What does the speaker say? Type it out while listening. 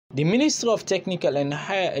The Ministry of Technical and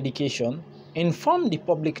Higher Education informed the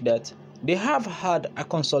public that they have had a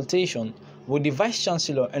consultation with the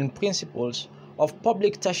Vice-Chancellor and principals of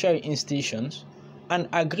public tertiary institutions and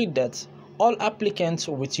agreed that all applicants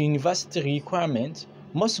with university requirements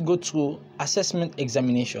must go through assessment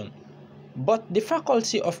examination. But the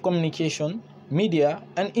Faculty of Communication, Media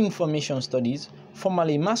and Information Studies,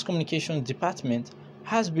 formerly Mass Communications Department,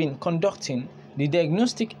 has been conducting the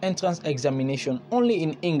Diagnostic Entrance Examination only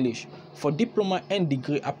in English for diploma and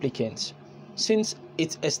degree applicants since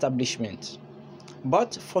its establishment.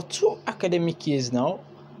 But for 2 academic years now,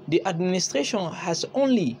 the administration has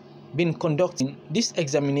only been conducting this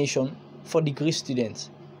examination for degree students.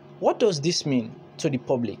 What does this mean to the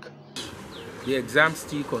public? The exam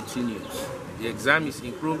still continues. The exam is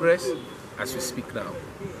in progress as we speak now.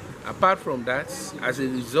 Apart from that, as a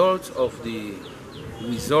result of the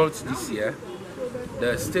results this year,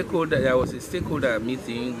 there was a stakeholder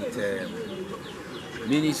meeting with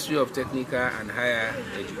Ministry of Technical and Higher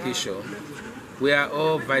Education, where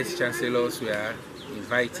all vice chancellors were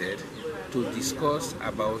invited to discuss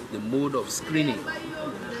about the mode of screening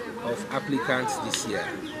of applicants this year.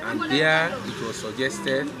 And there it was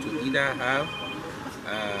suggested to either have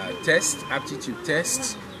aptitude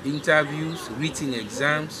tests, interviews, written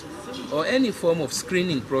exams, or any form of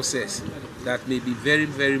screening process that may be very,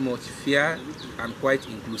 very much fair and quite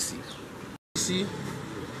inclusive.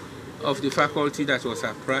 Of the faculty that was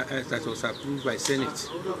approved by Senate.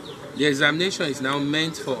 The examination is now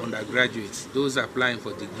meant for undergraduates, those applying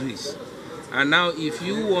for degrees. And now if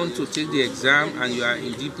you want to take the exam and you are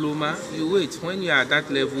in diploma, you wait. When you are at that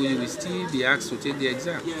level, you will still be asked to take the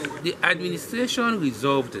exam. The administration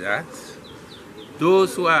resolved that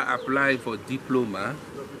those who are applying for diploma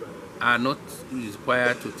are not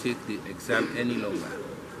required to take the exam any longer.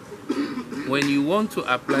 When you want to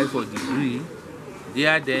apply for degree,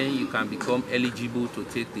 then you can become eligible to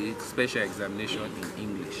take the special examination in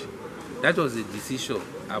English. That was a decision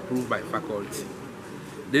approved by faculty.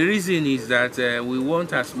 The reason is that we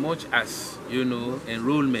want as much as,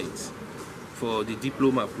 enrollment for the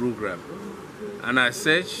diploma program. And as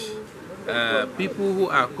such, people who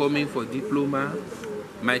are coming for diploma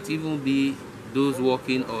might even be those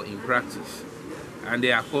working or in practice. And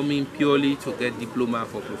they are coming purely to get diploma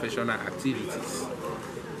for professional activities.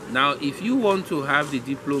 Now, if you want to have the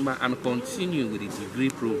diploma and continue with the degree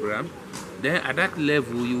program, then at that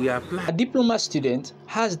level you will apply. A diploma student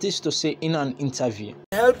has this to say in an interview. With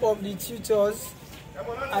the help of the tutors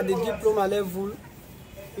at the diploma level,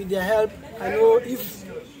 with their help, I know if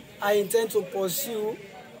I intend to pursue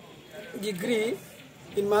degree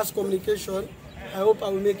in mass communication, I hope I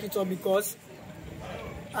will make it up, because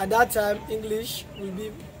at that time English will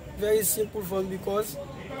be very simple for me, because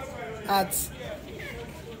at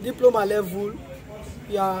diploma level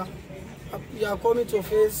you are coming to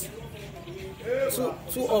face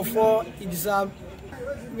two or 4 exams.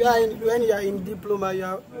 When you are in diploma,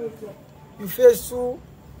 you face 2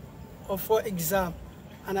 or 4 exams,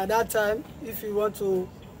 and at that time, if you want to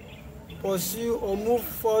pursue or move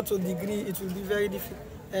forward to degree, it will be very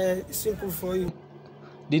simple for you.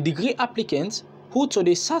 The degree applicants who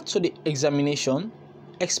today sat to the examination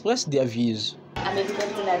expressed their views. I'm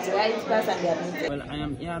expecting that the right pass and the admitted. Well, I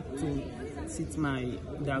am here to sit my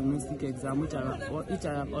diagnostic exam, which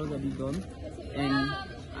I have already done, and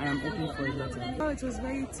I am hoping for it better. Oh, it was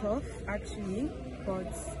very tough, actually,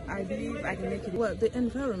 but I believe I can make it. Well, the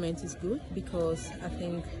environment is good, because I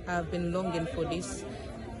think I've been longing for this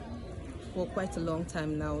for quite a long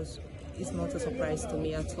time now. It's not a surprise to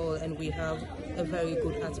me at all, and we have a very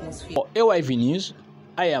good atmosphere. For AYV News,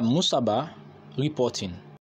 I am Musaba reporting.